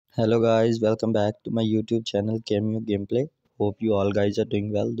Hello guys, welcome back to my YouTube channel Cameo Gameplay. Hope you all guys are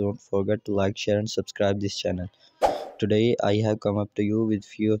doing well. Don't forget to like, share and subscribe this channel. Today I have come up to you with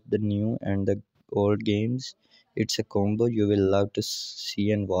few of the new and the old games. It's a combo you will love to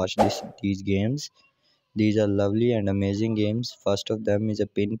see and watch these games. These are lovely and amazing games. First of them is a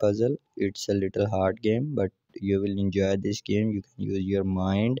pin puzzle. It's a little hard game, but you will enjoy this game. You can use your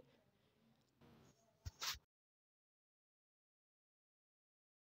mind.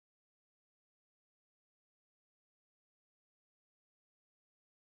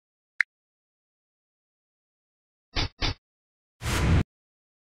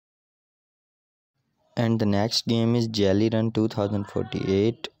 And the next game is Jellyrun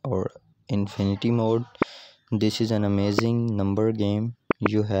 2048 or Infinity Mode. This is an amazing number game.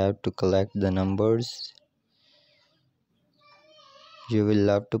 You have to collect the numbers. You will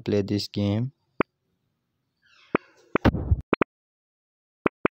love to play this game.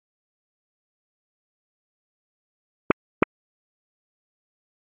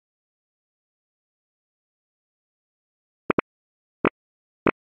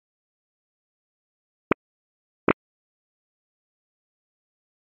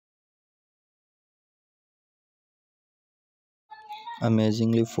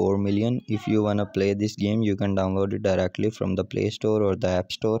 Amazingly 4 million. If you wanna play this game, you can download it directly from the Play Store or the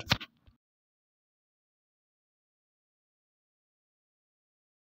App Store.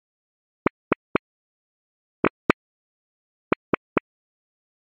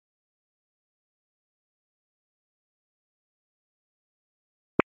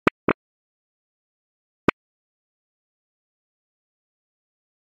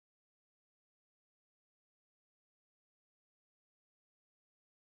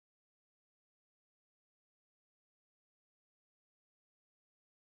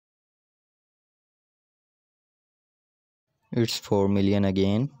 It's 4 million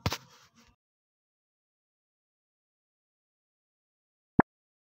again.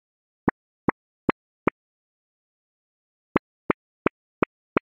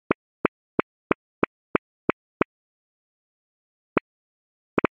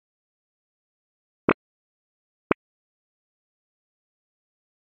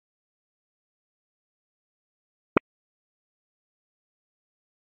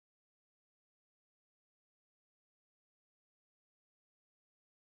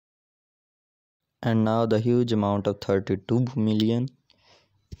 And now the huge amount of 32 million.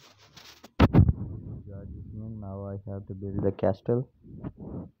 Now I have to build the castle.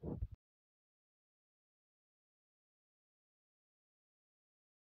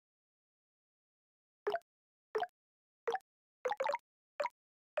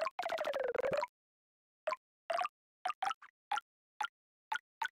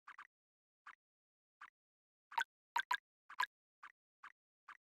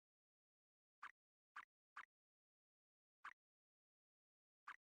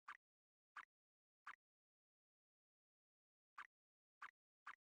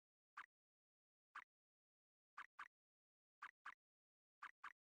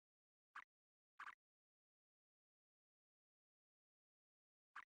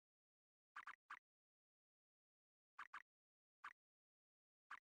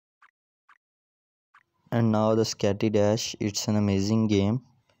 And now the Stackydash. It's an amazing game.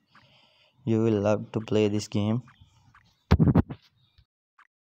 You will love to play this game.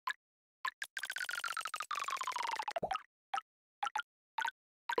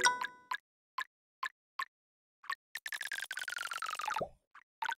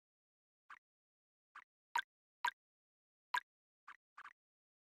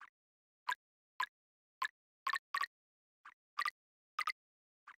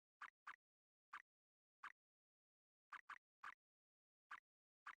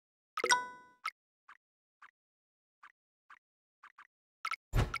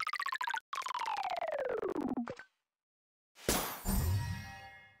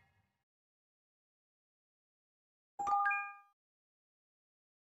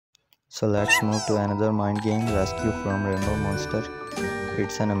 So let's move to another mind game, Rescue from Rainbow Monster.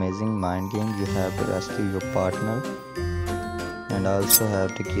 It's an amazing mind game. You have to rescue your partner and also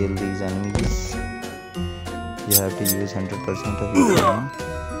have to kill these enemies. You have to use 100% of your time.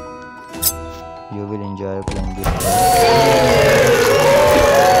 You will enjoy playing this game.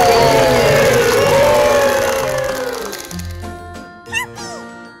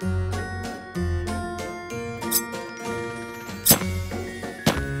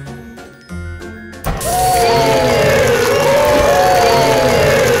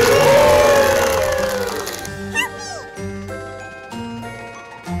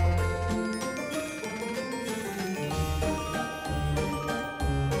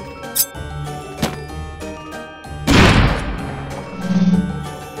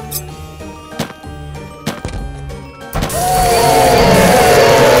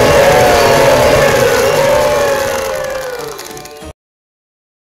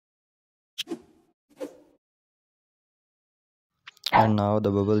 And now the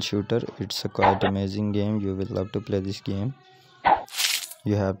bubble shooter. It's a quite amazing game. You will love to play this game.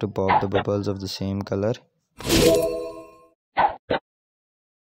 You have to pop the bubbles of the same color.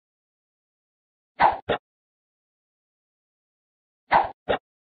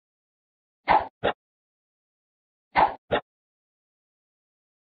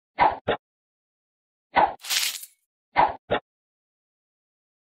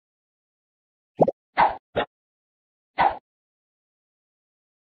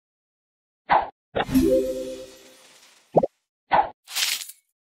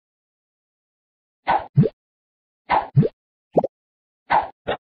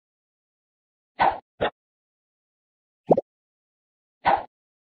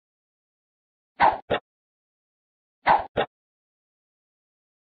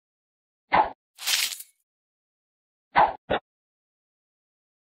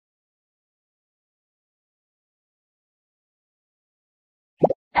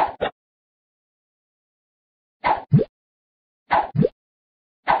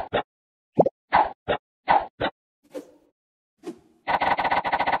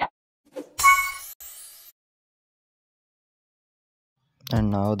 And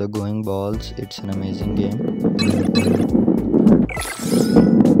now the going balls. It's an amazing game.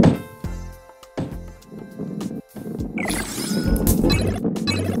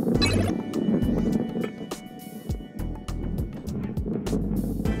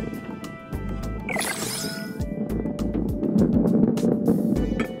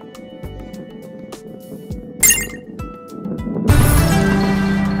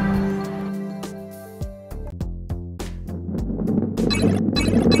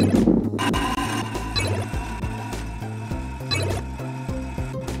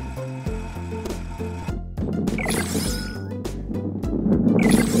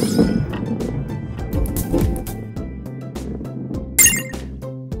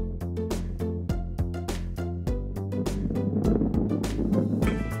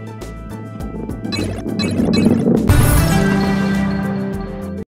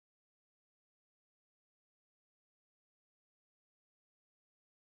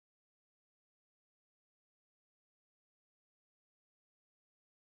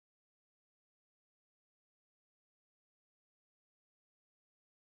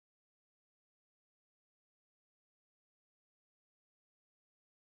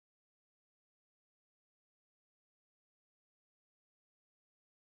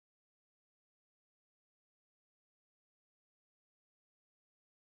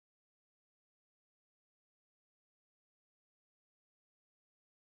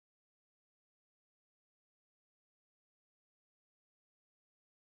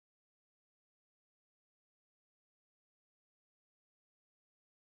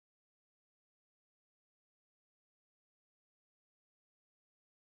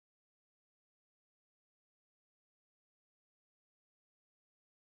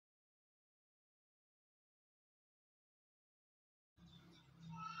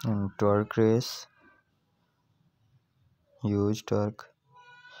 And Twerk race. Huge Twerk.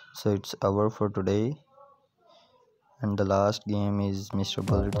 So it's over for today. And the last game is Mr.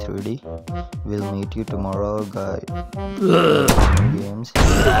 Bullet 3D. We'll meet you tomorrow, guys. Games you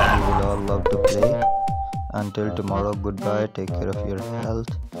will all love to play. Until tomorrow, goodbye. Take care of your health,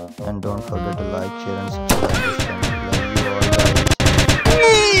 and don't forget to like, share, and subscribe this channel. Love you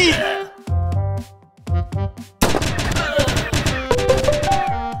all, guys.